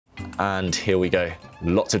And here we go.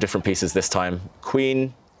 Lots of different pieces this time.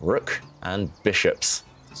 Queen, rook, and bishops.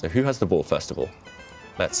 So who has the ball, first of all?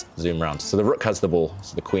 Let's zoom around. So the rook has the ball,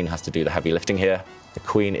 so the queen has to do the heavy lifting here. The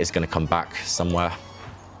queen is going to come back somewhere.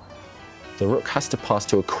 The rook has to pass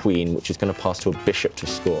to a queen, which is going to pass to a bishop to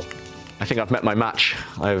score. I think I've met my match.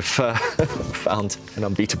 I've found an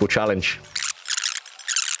unbeatable challenge.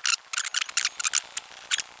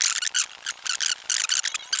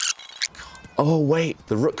 Oh wait,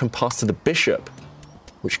 the rook can pass to the bishop,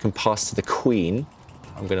 which can pass to the queen.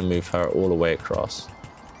 I'm going to move her all the way across.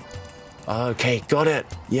 Okay, got it.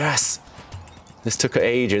 Yes. This took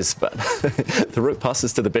ages, but the rook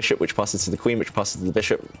passes to the bishop, which passes to the queen, which passes to the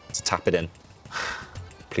bishop to tap it in.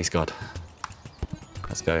 Please, God.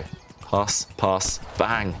 Let's go. Pass, pass,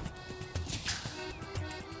 bang.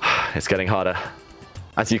 It's getting harder.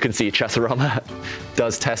 As you can see, Chessarama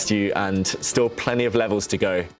does test you, and still plenty of levels to go.